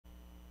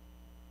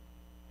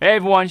Hey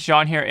everyone,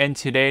 Sean here, and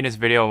today in this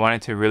video I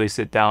wanted to really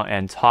sit down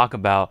and talk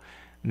about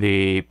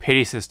the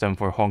pity system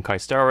for Honkai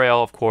Star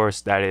Rail. Of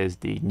course, that is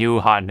the new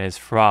hotness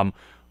from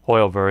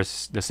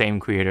Hoyoverse, the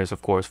same creators,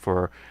 of course,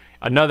 for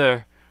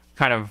another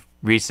kind of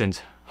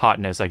recent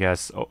hotness, I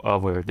guess,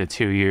 over the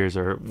 2 years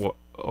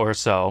or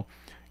so,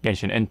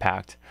 Genshin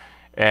Impact.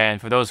 And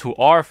for those who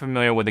are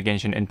familiar with the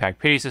Genshin Impact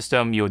pity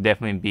system, you'll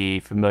definitely be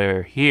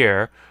familiar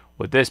here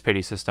with this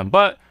pity system.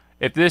 But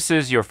if this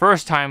is your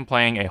first time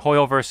playing a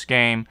Hoyoverse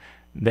game,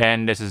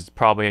 then this is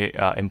probably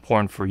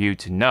important for you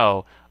to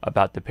know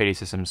about the pity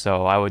system.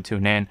 So I would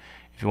tune in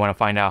if you want to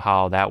find out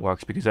how that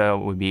works, because that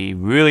would be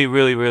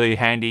really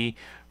handy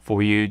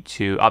for you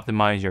to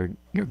optimize your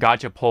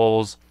gacha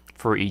pulls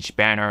for each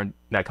banner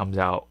that comes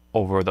out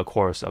over the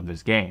course of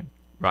this game,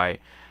 right?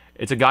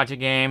 It's a gacha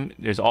game.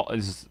 There's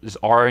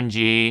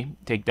RNG.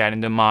 Take that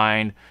into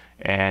mind,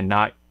 and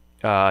not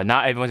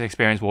everyone's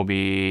experience will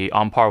be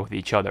on par with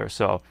each other.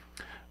 So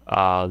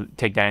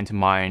take that into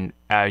mind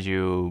as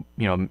you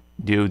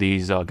do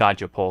these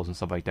gacha polls and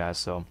stuff like that.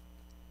 So,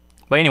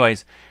 but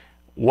anyways,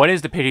 what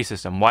is the pity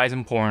system? Why is it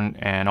important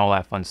and all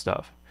that fun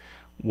stuff?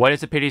 What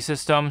is the pity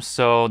system?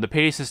 So the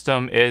pity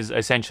system is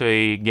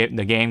essentially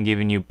the game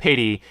giving you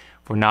pity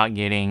for not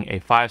getting a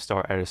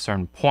 5-star at a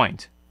certain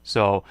point.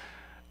 So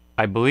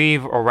I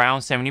believe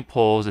around 70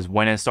 pulls is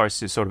when it starts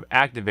to sort of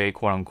activate,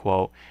 quote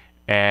unquote,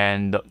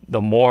 and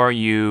the more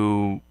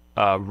you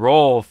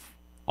roll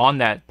on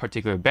that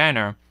particular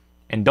banner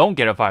and don't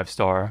get a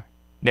 5-star,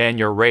 then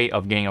your rate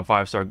of getting a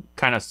 5-star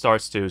kind of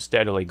starts to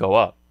steadily go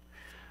up.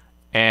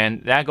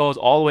 And that goes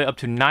all the way up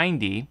to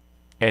 90,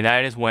 and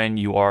that is when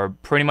you are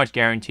pretty much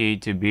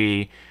guaranteed to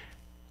be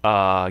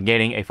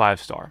getting a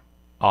 5-star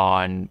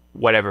on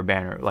whatever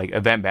banner, like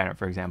event banner,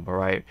 for example,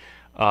 right?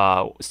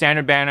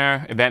 Standard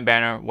banner, event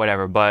banner,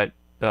 whatever. But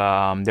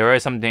there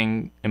is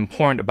something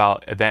important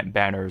about event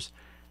banners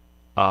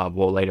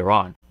later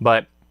on.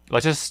 But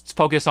let's just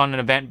focus on an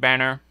event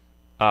banner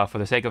for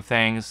the sake of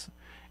things.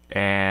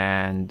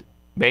 And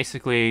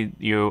basically,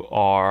 you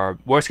are,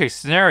 worst case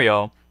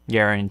scenario,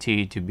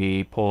 guaranteed to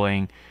be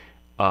pulling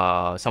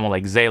someone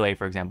like Zele,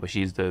 for example.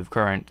 She's the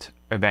current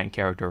event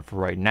character for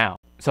right now.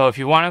 So if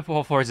you want to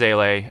pull for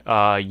Zele,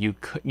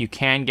 you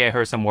can get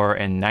her somewhere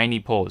in 90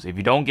 pulls. If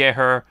you don't get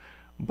her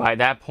by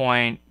that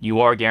point, you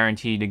are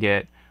guaranteed to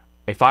get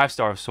a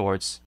 5-star of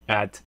sorts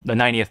at the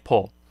 90th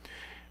pull.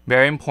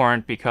 Very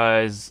important,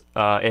 because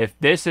if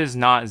this is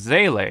not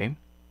Zele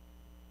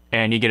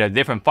and you get a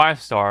different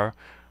 5-star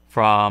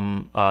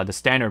from the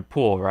standard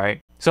pool, right?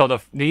 So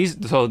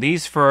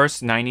these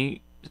first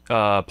 90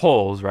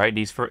 pulls, right?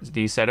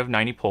 These set of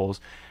 90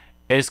 pulls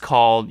is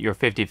called your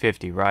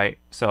 50-50, right?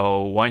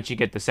 So once you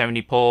get the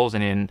 70 pulls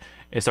and then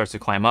it starts to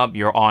climb up,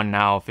 you're on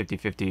now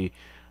 50-50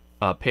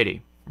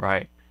 pity,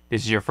 right?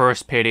 This is your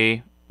first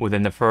pity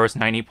within the first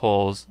 90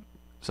 pulls,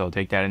 so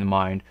take that in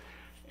mind,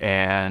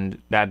 and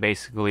that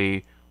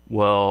basically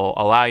will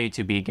allow you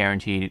to be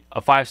guaranteed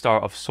a 5-star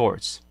of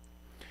sorts.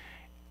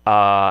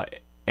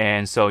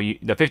 And so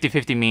the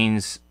 50-50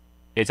 means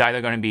it's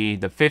either going to be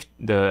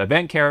the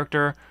event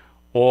character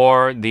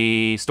or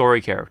the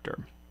story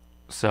character.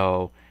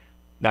 So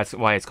that's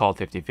why it's called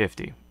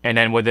 50-50. And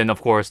then within,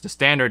 of course, the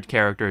standard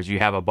characters, you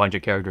have a bunch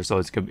of characters, so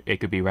it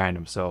could be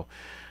random. So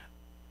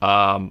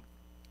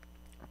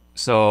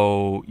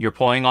so you're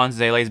pulling on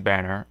Zele's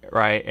banner,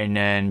 right? And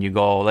then you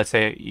go, let's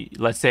say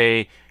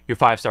your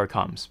 5-star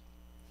comes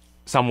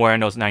somewhere in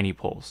those 90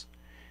 pulls.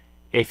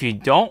 If you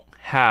don't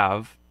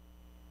have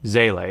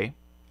Zele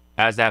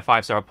as that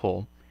 5-star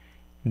pull,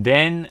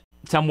 then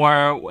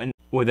somewhere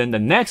within the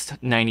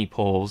next 90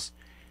 pulls,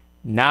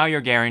 now you're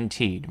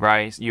guaranteed,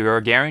 right?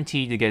 You're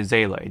guaranteed to get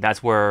Zele.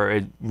 That's where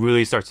it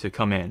really starts to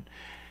come in.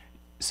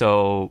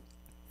 So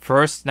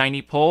first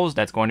 90 pulls,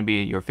 that's going to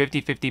be your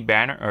 50-50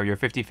 banner or your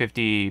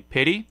 50-50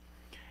 pity.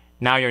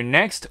 Now your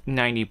next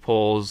 90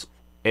 pulls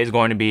is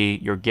going to be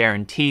your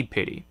guaranteed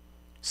pity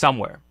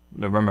somewhere.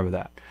 Remember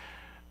that.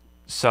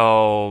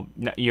 So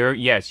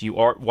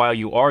while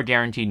you are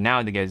guaranteed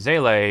now to get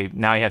Zele,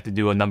 now you have to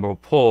do a number of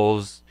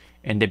pulls,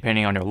 and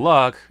depending on your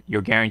luck,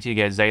 you're guaranteed to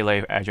get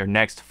Zele as your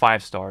next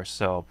 5-star.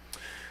 So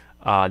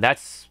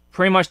that's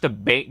pretty much the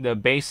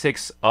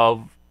basics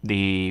of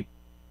the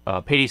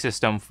pity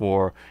system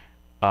for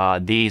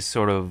these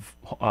sort of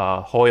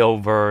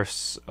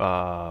Hoyoverse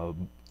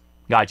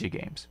gacha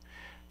games.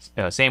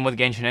 Same with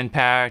Genshin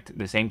Impact.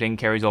 The same thing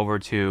carries over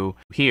to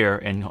here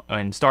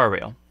in Star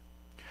Rail.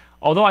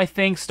 Although I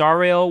think Star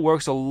Rail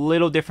works a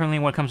little differently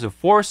when it comes to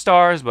 4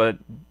 stars, but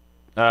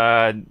you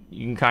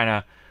can kind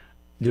of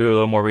do a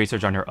little more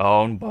research on your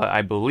own. But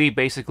I believe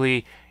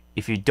basically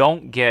if you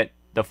don't get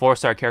the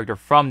 4-star character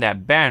from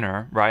that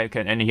banner, right?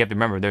 And you have to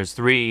remember there's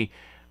 3,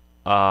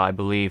 I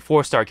believe,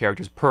 4-star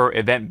characters per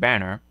event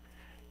banner.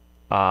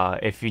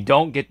 If you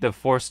don't get the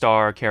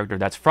 4-star character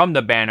that's from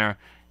the banner,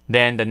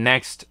 then the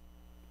next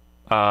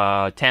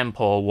 10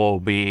 pull will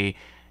be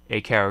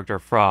a character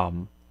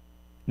from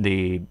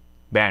the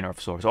banner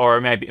of sorts, or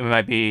it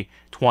might be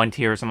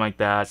 20 or something like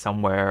that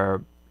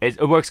somewhere.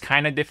 It works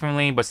kind of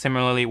differently, but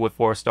similarly with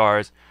 4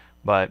 stars.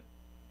 But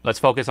let's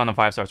focus on the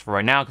 5 stars for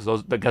right now,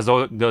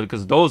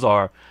 because those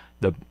are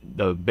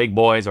the big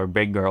boys or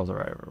big girls or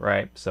whatever,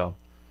 right? So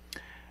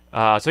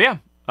yeah.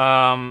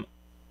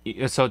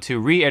 So to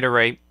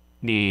reiterate,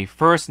 the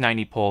first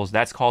 90 pulls,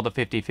 that's called the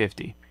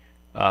 50-50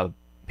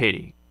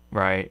 pity,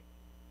 right?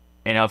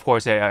 And of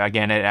course,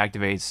 again, it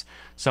activates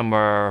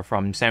somewhere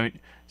from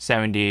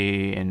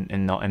 70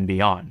 and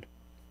beyond.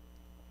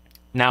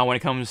 Now, when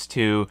it comes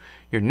to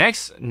your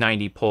next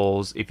 90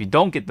 pulls, if you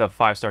don't get the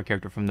 5-star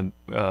character from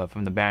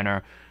the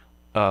banner,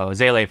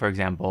 Zele, for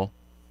example,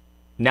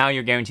 now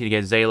you're guaranteed to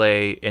get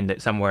Zele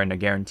somewhere in the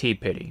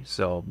guaranteed pity.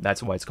 So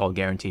that's why it's called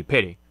guaranteed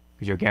pity,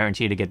 because you're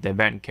guaranteed to get the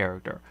event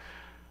character.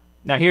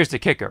 Now, here's the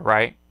kicker,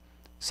 right?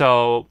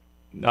 So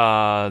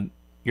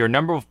your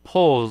number of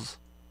pulls,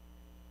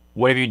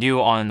 whatever you do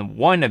on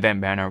one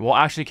event banner, will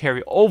actually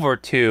carry over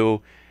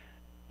to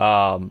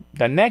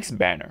the next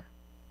banner.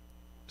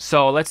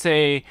 So let's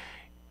say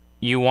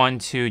you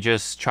want to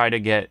just try to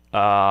get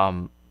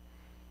Zele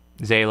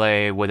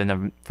within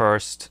the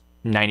first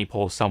 90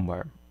 pulls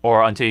somewhere,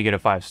 or until you get a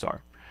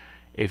 5-star.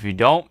 If you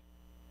don't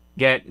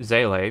get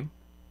Zele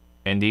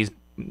in these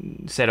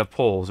set of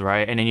pulls,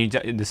 right, and then you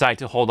decide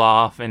to hold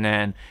off, and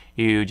then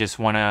you just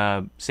want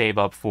to save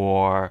up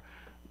for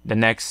the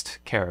next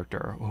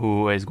character,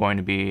 who is going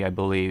to be, I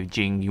believe,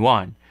 Jing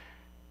Yuan.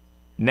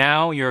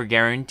 Now you're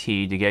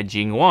guaranteed to get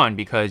Jing Yuan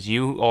because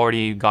you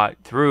already got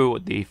through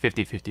the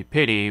 50-50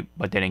 pity,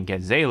 but didn't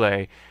get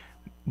Zele.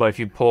 But if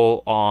you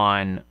pull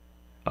on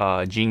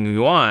Jing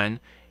Yuan,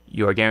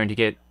 you're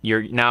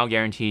now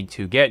guaranteed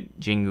to get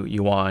Jing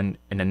Yuan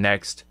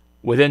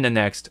within the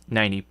next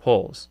 90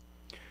 pulls.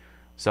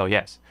 So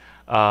yes.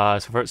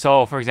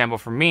 So for example,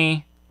 for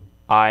me,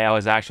 I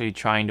was actually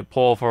trying to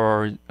pull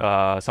for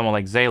someone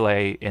like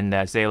Zele in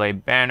that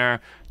Zele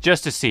banner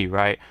just to see,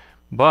 right?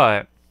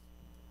 But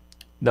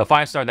the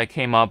 5-star that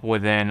came up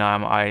within,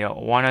 I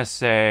want to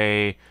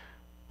say,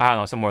 I don't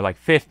know, somewhere like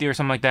 50 or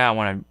something like that. I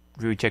want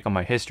to recheck on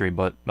my history,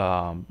 but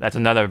that's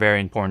another very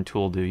important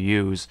tool to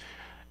use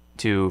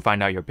to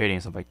find out your pity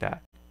and stuff like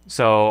that.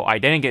 So I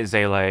didn't get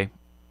Zele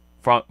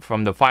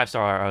from the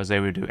 5-star I was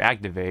able to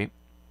activate.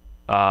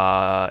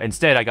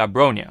 Instead, I got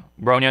Bronya.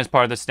 Bronya is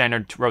part of the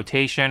standard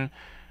rotation,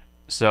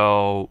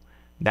 so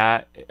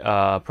that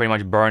pretty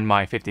much burned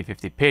my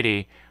 50-50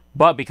 pity.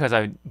 But because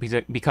I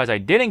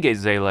didn't get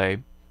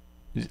Zele,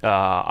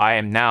 I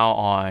am now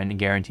on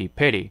guaranteed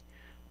pity.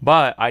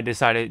 But I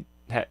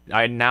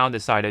now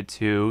decided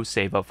to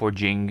save up for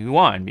Jing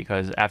Yuan,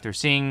 because after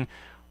seeing,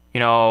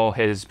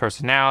 his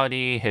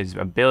personality, his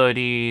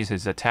abilities,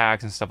 his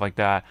attacks and stuff like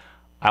that,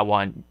 I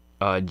want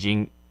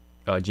Jing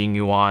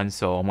Yuan.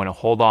 So I'm gonna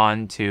hold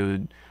on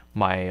to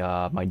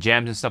my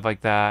gems and stuff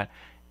like that,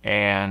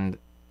 and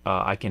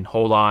I can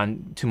hold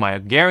on to my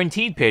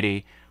guaranteed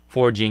pity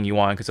for Jing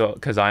Yuan,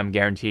 because I'm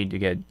guaranteed to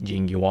get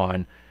Jing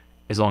Yuan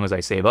as long as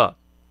I save up.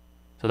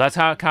 So that's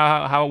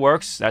how it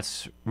works.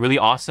 That's really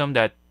awesome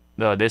that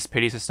this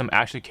pity system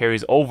actually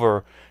carries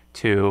over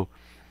to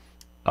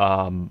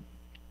the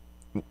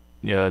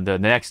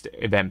next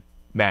event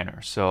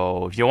banner.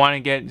 So if you want to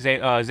get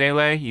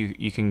Zele,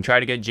 you can try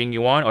to get Jing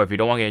Yuan, or if you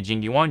don't want to get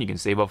Jing Yuan, you can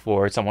save up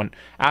for someone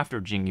after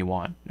Jing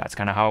Yuan. That's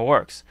kind of how it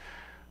works.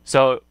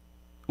 So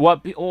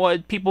what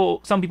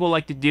some people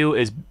like to do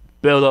is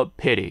build up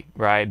pity,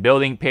 right?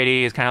 Building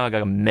pity is kind of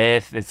like a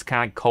myth. It's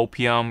kind of like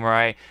copium,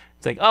 right?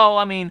 It's like, oh,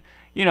 I mean,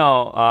 it's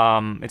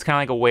kind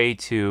of like a way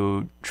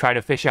to try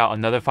to fish out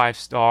another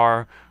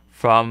 5-star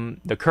from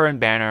the current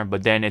banner,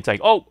 but then it's like,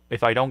 oh,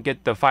 if I don't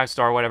get the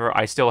 5-star or whatever,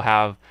 I still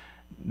have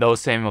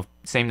those same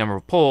number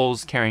of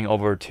pulls carrying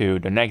over to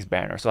the next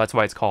banner. So that's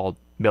why it's called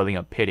building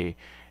up pity,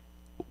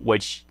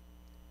 which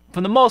for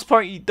the most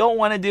part you don't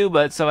want to do,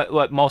 but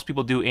what most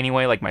people do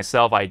anyway. Like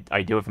myself, I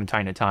do it from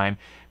time to time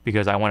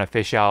because I want to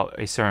fish out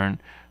a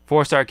certain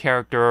 4-star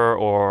character,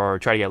 or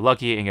try to get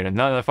lucky and get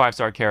another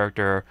 5-star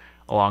character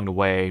along the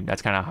way.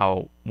 That's kind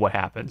of what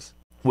happens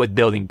with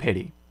building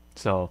pity.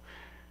 So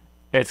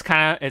it's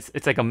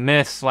like a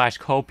myth slash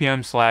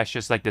copium slash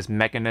just like this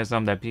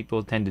mechanism that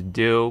people tend to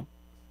do.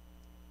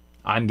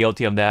 I'm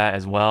guilty of that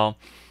as well,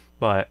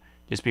 but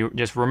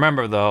just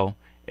remember though,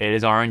 it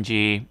is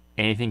RNG.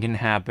 Anything can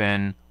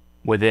happen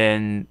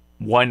within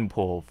 1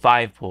 pull,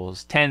 5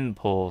 pulls, 10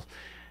 pulls,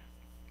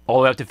 all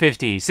the way up to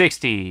 50,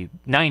 60,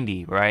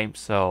 90, right?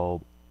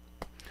 So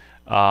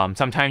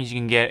sometimes you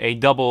can get a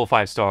double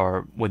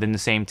 5-star within the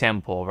same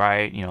 10 pull,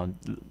 right?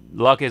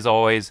 Luck is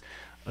always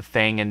a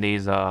thing in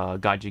these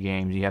gacha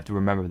games. You have to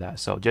remember that.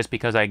 So just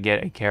because I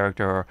get a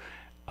character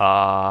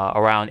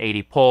around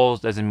 80 pulls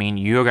doesn't mean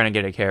you're gonna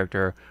get a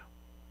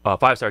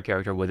 5-star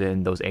character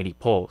within those 80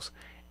 pulls.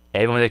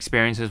 Everyone's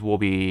experiences will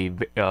be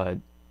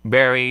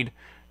varied.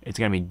 It's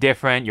gonna be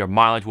different. Your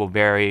mileage will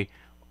vary,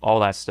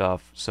 all that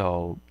stuff.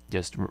 So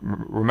just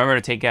remember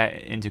to take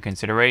that into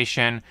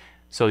consideration,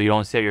 so you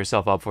don't set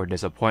yourself up for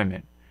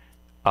disappointment.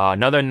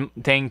 Another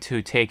thing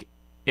to take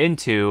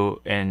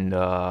into, and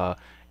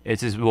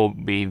this will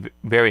be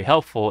very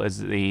helpful, is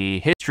the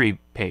history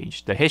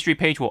page. The history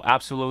page will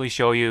absolutely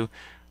show you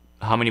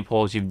how many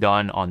pulls you've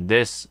done on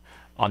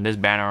on this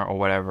banner or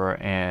whatever,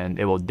 and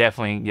it will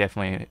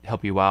definitely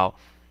help you out,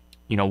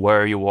 you know,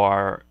 where you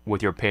are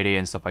with your pity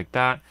and stuff like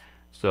that.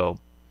 So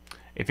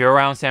if you're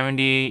around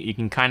 70, you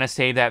can kind of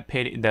save that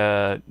pity,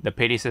 the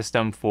pity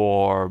system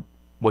for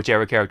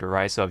whichever character,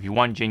 right? So if you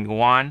want Jing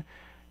Yuan,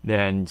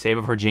 then save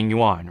it for Jing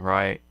Yuan,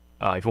 right?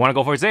 If you want to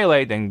go for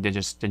Zele, then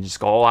just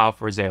go all out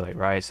for Zele,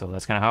 right? So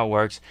that's kind of how it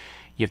works.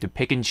 You have to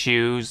pick and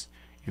choose.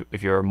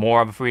 If you're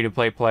more of a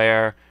free-to-play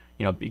player,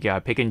 you know, you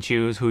gotta pick and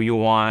choose who you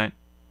want.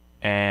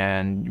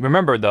 And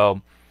remember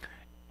though,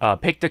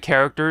 pick the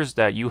characters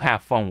that you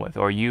have fun with,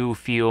 or you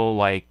feel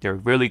like they're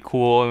really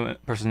cool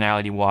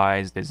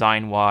personality-wise,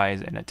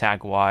 design-wise, and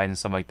attack-wise, and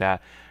stuff like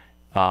that.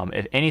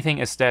 If anything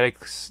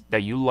aesthetics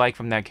that you like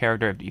from that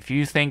character, if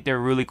you think they're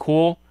really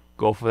cool,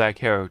 go for that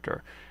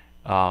character.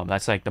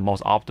 That's like the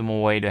most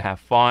optimal way to have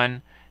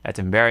fun. That's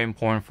very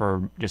important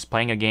for just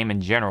playing a game in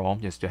general,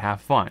 just to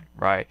have fun,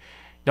 right?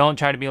 Don't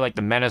try to be like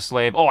the meta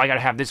slave. Oh, I gotta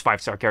have this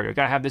 5-star character. I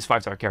gotta have this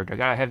 5-star character. I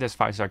gotta have this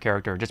 5-star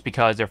character just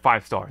because they're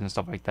 5 stars and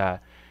stuff like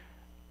that.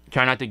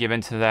 Try not to give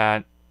into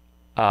that.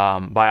 But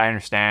I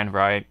understand,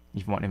 right?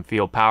 You want to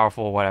feel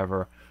powerful,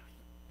 whatever,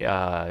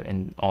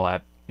 and all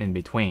that in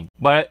between.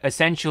 But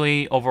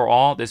essentially,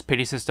 overall, this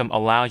pity system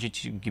allows you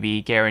to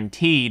be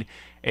guaranteed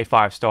a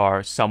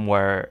 5-star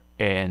somewhere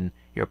in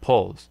your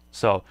pulls.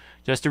 So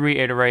just to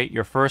reiterate,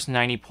 your first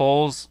 90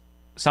 pulls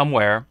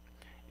somewhere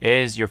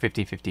is your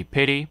 50-50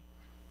 pity,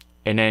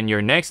 and then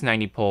your next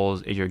 90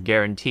 pulls is your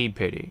guaranteed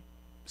pity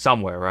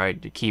somewhere,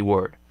 right? The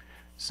keyword.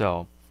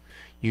 So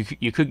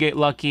you could get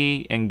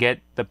lucky and get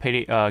the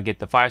pity, get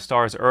the 5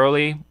 stars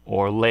early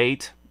or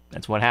late.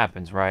 That's what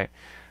happens, right?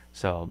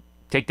 So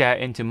take that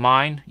into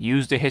mind.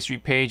 Use the history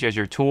page as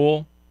your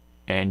tool,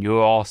 and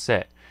you're all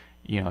set.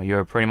 You know,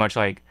 you're pretty much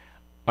like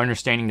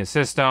understanding the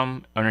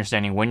system,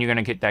 understanding when you're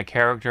gonna get that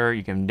character.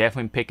 You can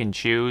definitely pick and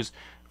choose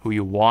who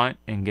you want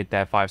and get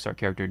that 5-star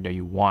character that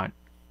you want.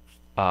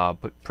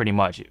 But pretty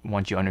much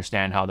once you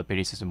understand how the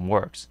pity system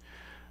works.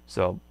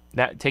 So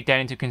take that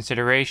into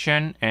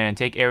consideration, and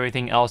take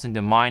everything else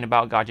into mind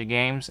about gacha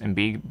games, and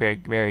be very,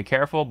 very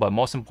careful, but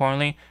most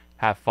importantly,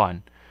 have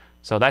fun.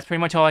 So that's pretty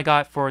much all I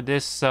got for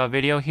this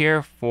video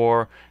here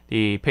for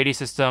the pity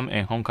system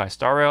in Honkai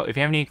Star Rail. If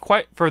you have any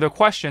further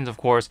questions, of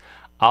course,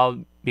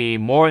 I'll be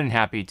more than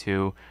happy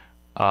to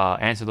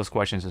answer those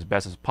questions as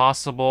best as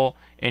possible.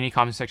 In the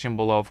comment section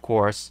below, of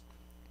course.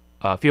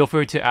 Feel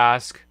free to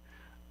ask,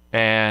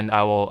 and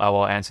I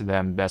will answer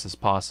them best as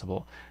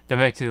possible. Don't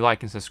forget to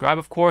like and subscribe,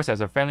 of course,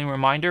 as a friendly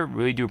reminder.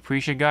 Really do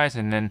appreciate, guys.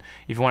 And then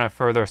if you want to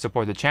further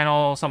support the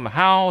channel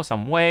somehow,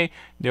 some way,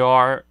 there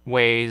are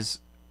ways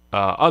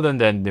other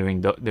than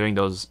doing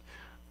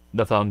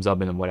the thumbs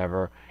up and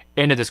whatever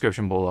in the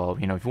description below.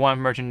 You know, if you want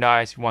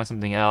merchandise, if you want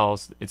something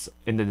else, it's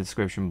in the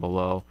description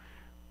below.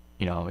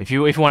 You know, if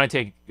you want to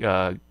take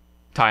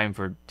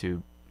time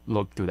to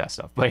look through that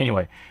stuff. But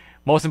anyway,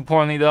 most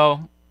importantly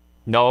though,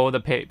 know the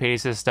pay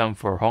system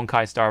for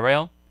Honkai Star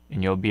Rail,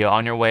 and you'll be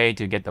on your way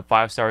to get the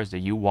 5 stars that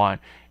you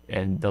want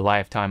in the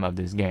lifetime of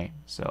this game.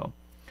 So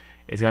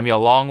it's gonna be a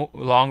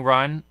long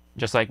run,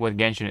 just like with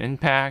Genshin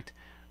Impact.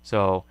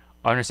 So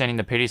understanding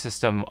the pity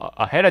system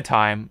ahead of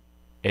time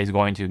is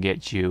going to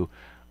get you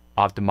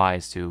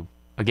optimized to,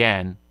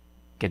 again,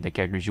 get the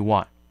characters you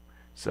want.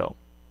 So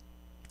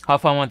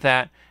have fun with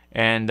that,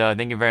 and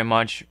thank you very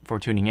much for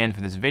tuning in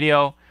for this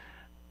video.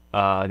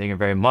 Thank you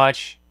very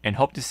much, and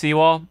hope to see you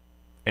all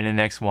in the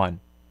next one.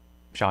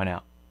 Sean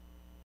out.